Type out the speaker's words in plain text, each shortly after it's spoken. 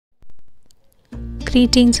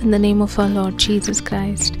Greetings in the name of our Lord Jesus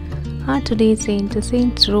Christ. Our today's saint is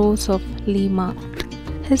Saint Rose of Lima.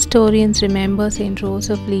 Historians remember Saint Rose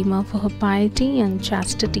of Lima for her piety and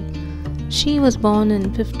chastity. She was born in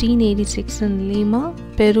 1586 in Lima,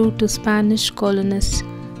 Peru to Spanish colonists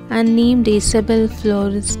and named Isabel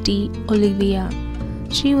Flores de Olivia.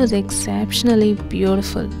 She was exceptionally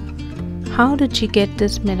beautiful. How did she get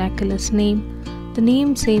this miraculous name? The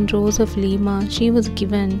name Saint Rose of Lima she was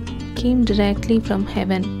given came directly from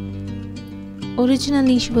heaven.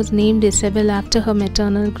 Originally, she was named Isabel after her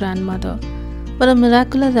maternal grandmother, but a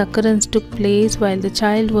miraculous occurrence took place while the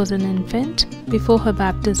child was an infant before her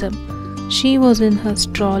baptism. She was in her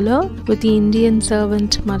stroller with the Indian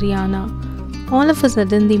servant Mariana. All of a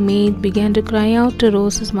sudden, the maid began to cry out to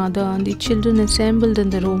Rose's mother, and the children assembled in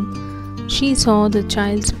the room. She saw the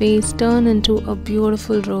child's face turn into a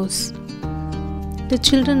beautiful rose. The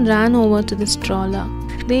children ran over to the stroller.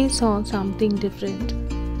 They saw something different.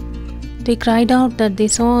 They cried out that they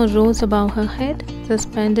saw a rose above her head,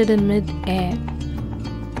 suspended in mid-air.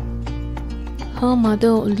 Her mother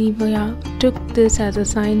Olivia took this as a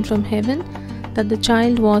sign from heaven that the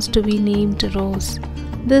child was to be named Rose.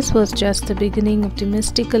 This was just the beginning of the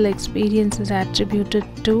mystical experiences attributed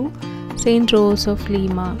to Saint Rose of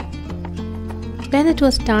Lima. When it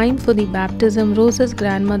was time for the baptism, Rose's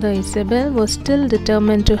grandmother Isabel was still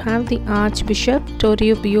determined to have the Archbishop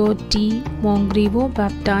Toribio de Mongrevio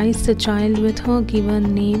baptize the child with her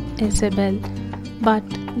given name Isabel. But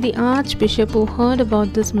the Archbishop, who heard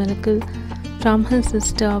about this miracle from his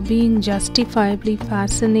sister, being justifiably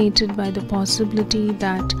fascinated by the possibility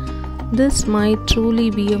that this might truly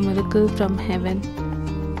be a miracle from heaven,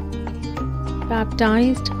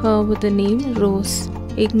 baptized her with the name Rose,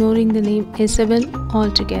 ignoring the name Isabel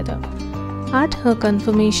altogether. At her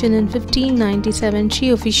confirmation in 1597, she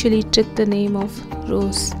officially took the name of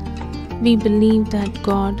Rose. We believe that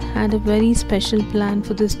God had a very special plan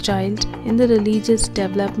for this child in the religious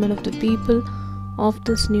development of the people of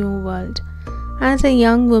this new world. As a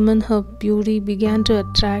young woman, her beauty began to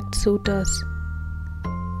attract suitors.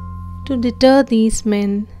 To deter these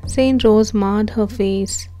men, Saint Rose marred her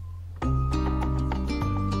face,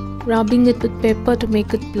 rubbing it with pepper to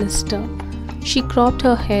make it blister. She cropped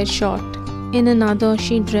her hair short. In another,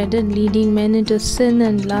 she dreaded leading men into sin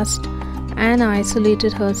and lust and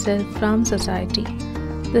isolated herself from society.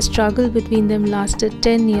 The struggle between them lasted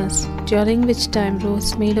 10 years, during which time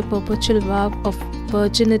Rose made a perpetual vow of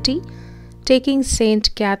virginity, taking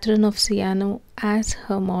Saint Catherine of Siena as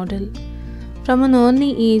her model. From an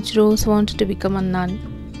early age, Rose wanted to become a nun.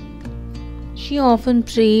 She often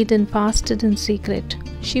prayed and fasted in secret.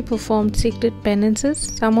 She performed secret penances,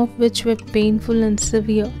 some of which were painful and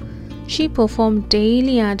severe. She performed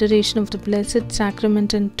daily adoration of the Blessed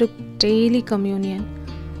Sacrament and took daily communion.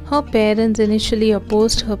 Her parents initially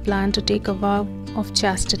opposed her plan to take a vow of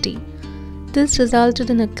chastity. This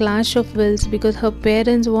resulted in a clash of wills because her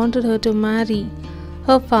parents wanted her to marry.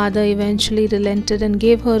 Her father eventually relented and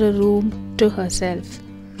gave her a room to herself.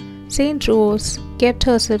 Saint Rose kept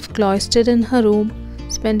herself cloistered in her room,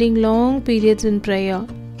 spending long periods in prayer.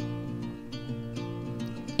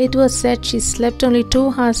 It was said she slept only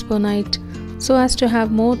 2 hours per night so as to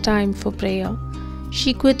have more time for prayer.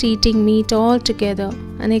 She quit eating meat altogether,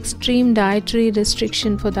 an extreme dietary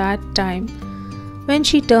restriction for that time. When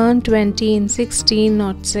she turned 20 in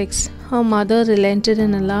 1606, her mother relented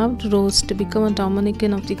and allowed Rose to become a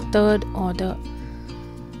Dominican of the Third Order.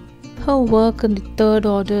 Her work in the Third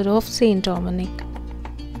Order of Saint Dominic.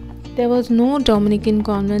 There was no Dominican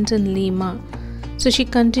convent in Lima, so she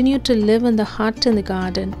continued to live in the hut in the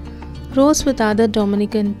garden. Rose, with other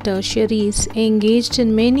Dominican tertiaries, engaged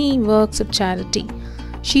in many works of charity.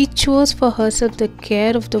 She chose for herself the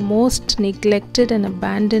care of the most neglected and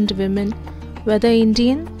abandoned women, whether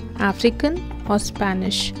Indian, African, or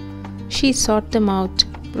Spanish. She sought them out,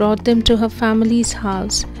 brought them to her family's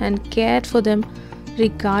house, and cared for them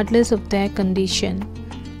regardless of their condition.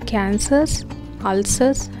 Cancers,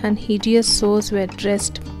 ulcers, and hideous sores were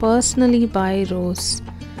dressed personally by Rose.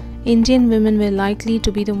 Indian women were likely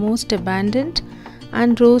to be the most abandoned,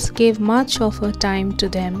 and Rose gave much of her time to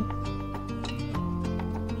them.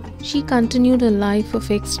 She continued a life of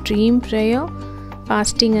extreme prayer,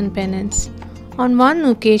 fasting, and penance. On one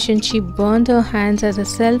occasion, she burned her hands as a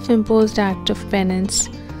self-imposed act of penance.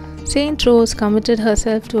 Saint Rose committed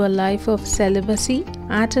herself to a life of celibacy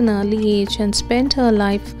at an early age and spent her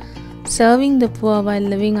life serving the poor while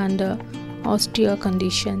living under austere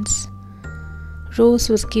conditions. Rose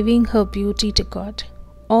was giving her beauty to God.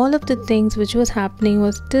 All of the things which was happening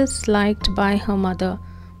was disliked by her mother,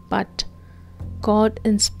 but God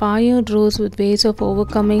inspired Rose with ways of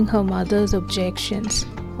overcoming her mother's objections.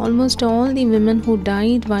 Almost all the women who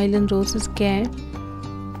died while in Rose's care,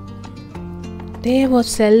 there was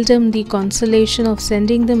seldom the consolation of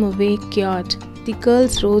sending them away cured. The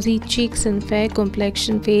girl's rosy cheeks and fair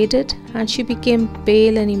complexion faded, and she became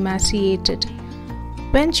pale and emaciated.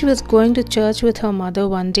 When she was going to church with her mother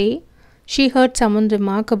one day, she heard someone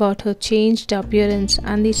remark about her changed appearance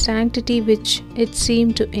and the sanctity which it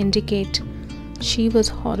seemed to indicate. She was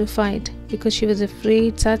horrified because she was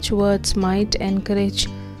afraid such words might encourage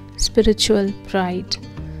spiritual pride.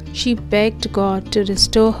 She begged God to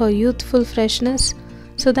restore her youthful freshness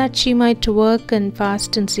so that she might work and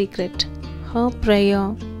fast in secret. Her prayer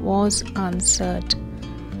was answered.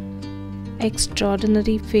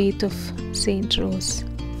 Extraordinary faith of Saint Rose.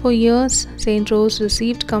 For years, Saint Rose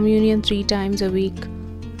received communion 3 times a week.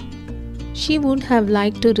 She would have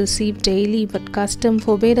liked to receive daily, but custom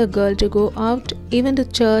forbade a girl to go out even to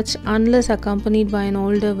church unless accompanied by an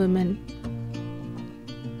older woman.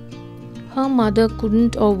 Her mother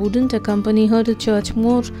couldn't or wouldn't accompany her to church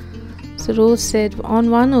more, so Rose said on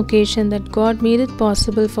one occasion that God made it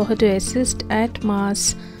possible for her to assist at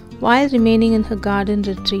Mass while remaining in her garden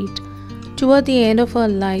retreat. Toward the end of her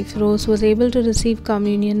life, Rose was able to receive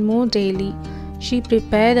communion more daily. She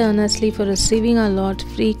prepared earnestly for receiving our Lord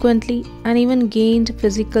frequently and even gained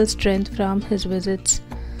physical strength from His visits.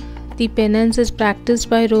 The penances practiced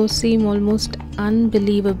by Rose seem almost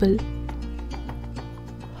unbelievable.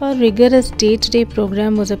 Her rigorous day-to-day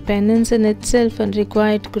program was a penance in itself and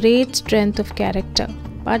required great strength of character.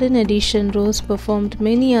 But in addition, Rose performed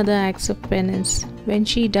many other acts of penance. When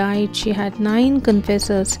she died, she had 9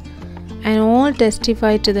 confessors, and all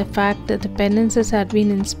testified to the fact that the penances had been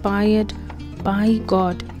inspired by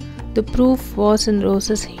God. The proof was in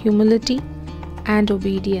Rose's humility and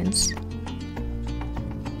obedience.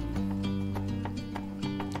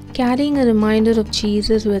 Carrying a reminder of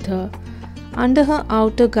Jesus with her, under her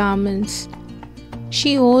outer garments,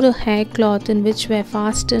 she wore a hair cloth in which were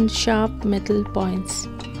fastened sharp metal points.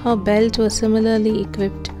 Her belt was similarly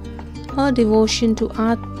equipped. Her devotion to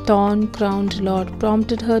our thorn-crowned Lord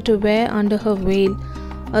prompted her to wear under her veil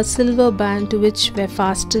a silver band to which were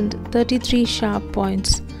fastened 33 sharp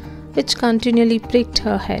points, which continually pricked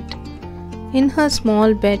her head. In her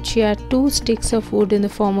small bed she had 2 sticks of wood in the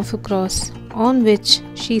form of a cross, on which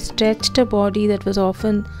she stretched a body that was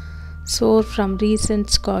often sore from recent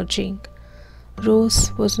scourging.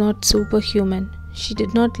 Rose was not superhuman. She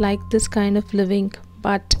did not like this kind of living,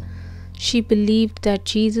 but she believed that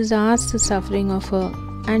Jesus asked the suffering of her,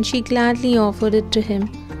 and she gladly offered it to Him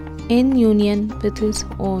in union with His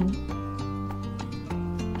own.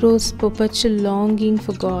 Rose's perpetual longing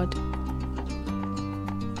for God.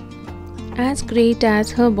 As great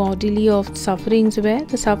as her bodily sufferings were,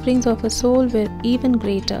 the sufferings of her soul were even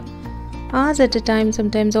greater. Hours at a time,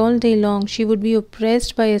 sometimes all day long, she would be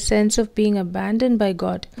oppressed by a sense of being abandoned by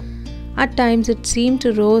God. At times it seemed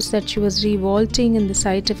to Rose that she was revolting in the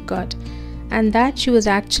sight of God, and that she was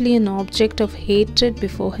actually an object of hatred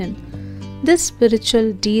before Him. This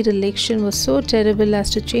spiritual dereliction was so terrible as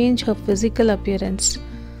to change her physical appearance.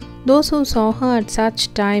 Those who saw her at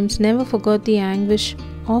such times never forgot the anguish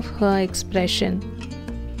of her expression.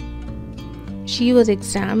 She was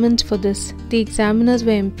examined for this. The examiners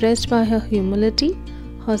were impressed by her humility,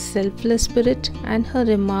 her selfless spirit, and her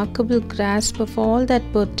remarkable grasp of all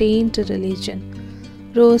that pertained to religion.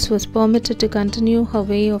 Rose was permitted to continue her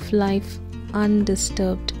way of life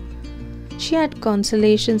undisturbed. She had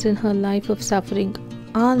consolations in her life of suffering.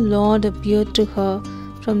 Our Lord appeared to her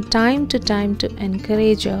from time to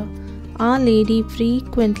encourage her. Our Lady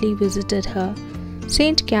frequently visited her.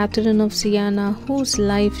 Saint Catherine of Siena, whose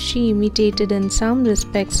life she imitated in some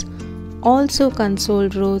respects, also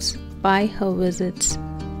consoled Rose by her visits.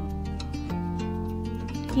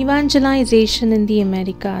 Evangelization in the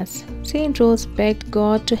Americas. Saint Rose begged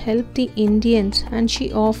God to help the Indians, and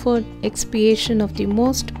she offered expiation of the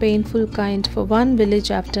most painful kind for one village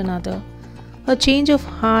after another. A change of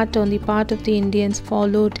heart on the part of the Indians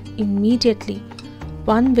followed immediately.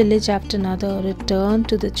 One village after another returned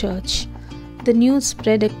to the church. The news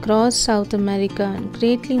spread across South America and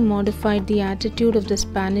greatly modified the attitude of the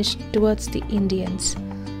Spanish towards the Indians.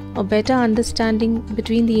 A better understanding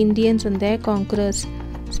between the Indians and their conquerors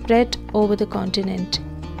spread over the continent.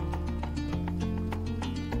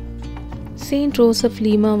 Saint Rose of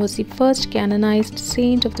Lima was the first canonized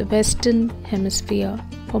saint of the Western Hemisphere.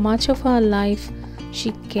 For much of her life,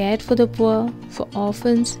 she cared for the poor, for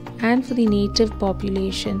orphans, and for the native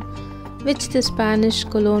population, which the Spanish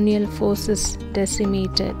colonial forces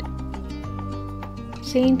decimated.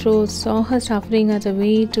 Saint Rose saw her suffering as a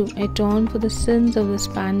way to atone for the sins of the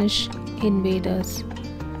Spanish invaders.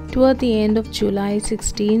 Toward the end of July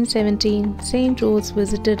 1617, Saint Rose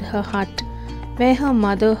visited her hut, where her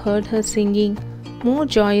mother heard her singing more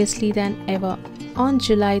joyously than ever. On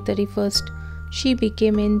July 31st, she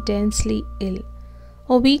became intensely ill.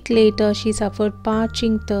 A week later, she suffered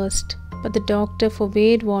parching thirst, but the doctor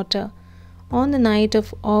forbade water. On the night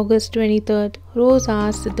of August 23rd, Rose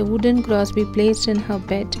asked that the wooden cross be placed in her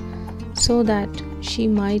bed so that she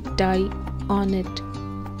might die on it.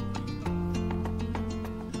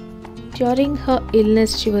 During her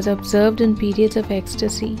illness, she was observed in periods of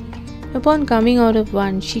ecstasy. Upon coming out of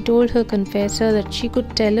one, she told her confessor that she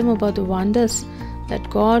could tell him about the wonders that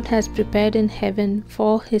God has prepared in heaven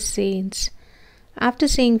for His saints. After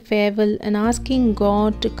saying farewell and asking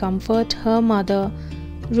God to comfort her mother,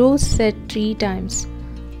 Rose said 3 times,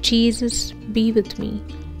 "Jesus, be with me.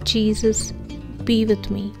 Jesus, be with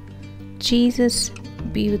me. Jesus,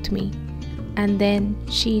 be with me." And then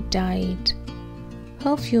she died.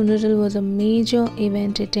 Her funeral was a major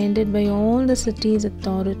event attended by all the city's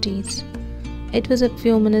authorities. It was a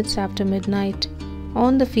few minutes after midnight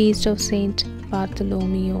on the feast of Saint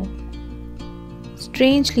Bartholomew.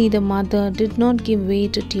 Strangely, the mother did not give way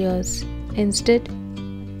to tears. Instead,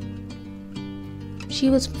 she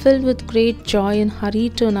was filled with great joy and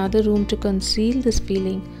hurried to another room to conceal this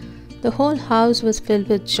feeling. The whole house was filled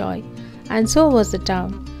with joy, and so was the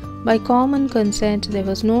town. By common consent, there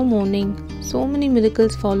was no mourning. So many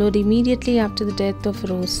miracles followed immediately after the death of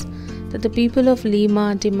Rose that the people of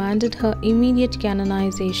Lima demanded her immediate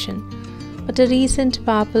canonization. But a recent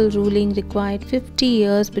papal ruling required 50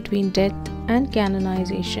 years between death and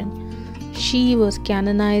canonization. She was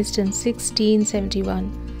canonized in 1671,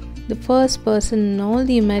 the first person in all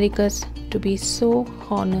the Americas to be so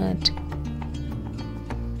honored.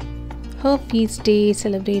 Her feast day is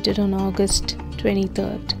celebrated on August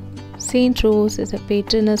 23rd. Saint Rose is a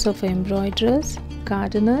patroness of embroiderers,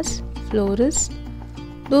 gardeners, florists,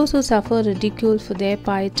 those who suffer ridicule for their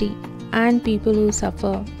piety, and people who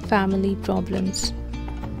suffer family problems.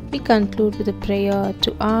 We conclude with a prayer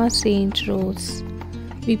to our Saint Rose.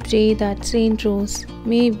 We pray that Saint Rose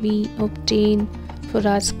may we obtain for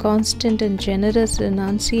us constant and generous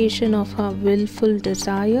renunciation of her willful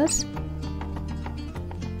desires,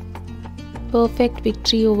 perfect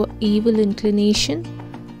victory over evil inclination,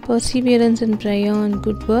 perseverance in prayer and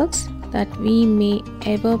good works, that we may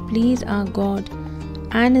ever please our God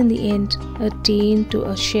and in the end attain to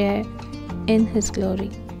a share in His glory.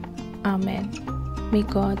 Amen. May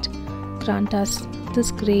God grant us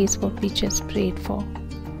this grace what we just prayed for.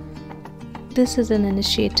 This is an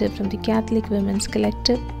initiative from the Catholic Women's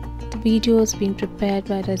Collective. The video has been prepared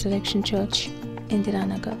by Resurrection Church,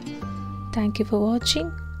 Indiranagar. Thank you for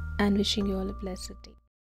watching and wishing you all a blessed day.